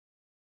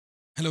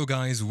Hello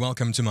guys,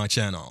 welcome to my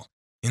channel.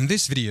 In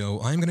this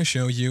video, I'm going to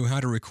show you how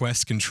to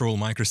request control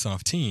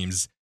Microsoft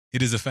Teams.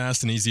 It is a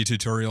fast and easy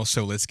tutorial,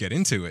 so let's get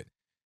into it.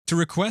 To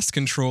request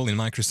control in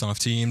Microsoft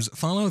Teams,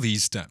 follow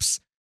these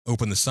steps.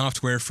 Open the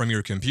software from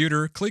your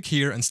computer, click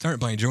here and start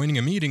by joining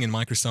a meeting in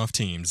Microsoft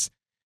Teams.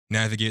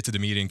 Navigate to the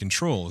meeting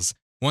controls.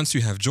 Once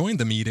you have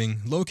joined the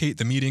meeting, locate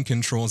the meeting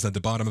controls at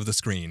the bottom of the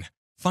screen.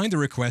 Find the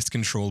Request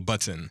Control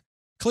button.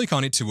 Click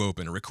on it to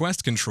open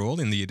Request Control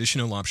in the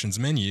Additional Options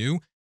menu.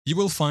 You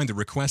will find the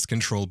Request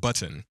Control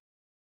button.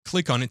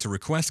 Click on it to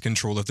request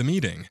control of the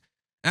meeting.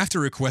 After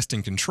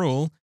requesting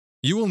control,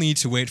 you will need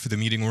to wait for the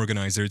meeting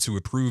organizer to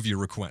approve your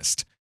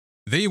request.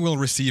 They will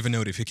receive a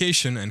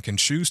notification and can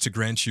choose to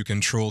grant you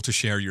control to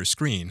share your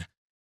screen.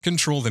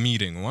 Control the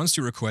meeting. Once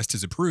your request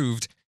is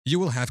approved, you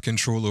will have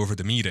control over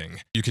the meeting.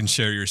 You can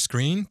share your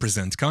screen,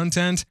 present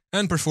content,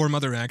 and perform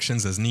other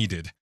actions as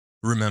needed.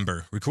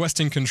 Remember,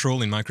 requesting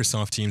control in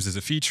Microsoft Teams is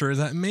a feature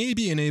that may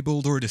be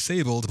enabled or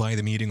disabled by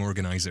the meeting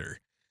organizer.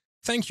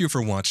 Thank you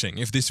for watching.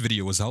 If this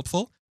video was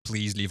helpful,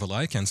 please leave a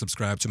like and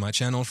subscribe to my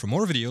channel for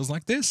more videos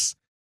like this.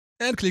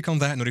 And click on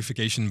that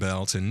notification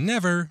bell to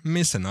never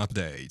miss an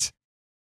update.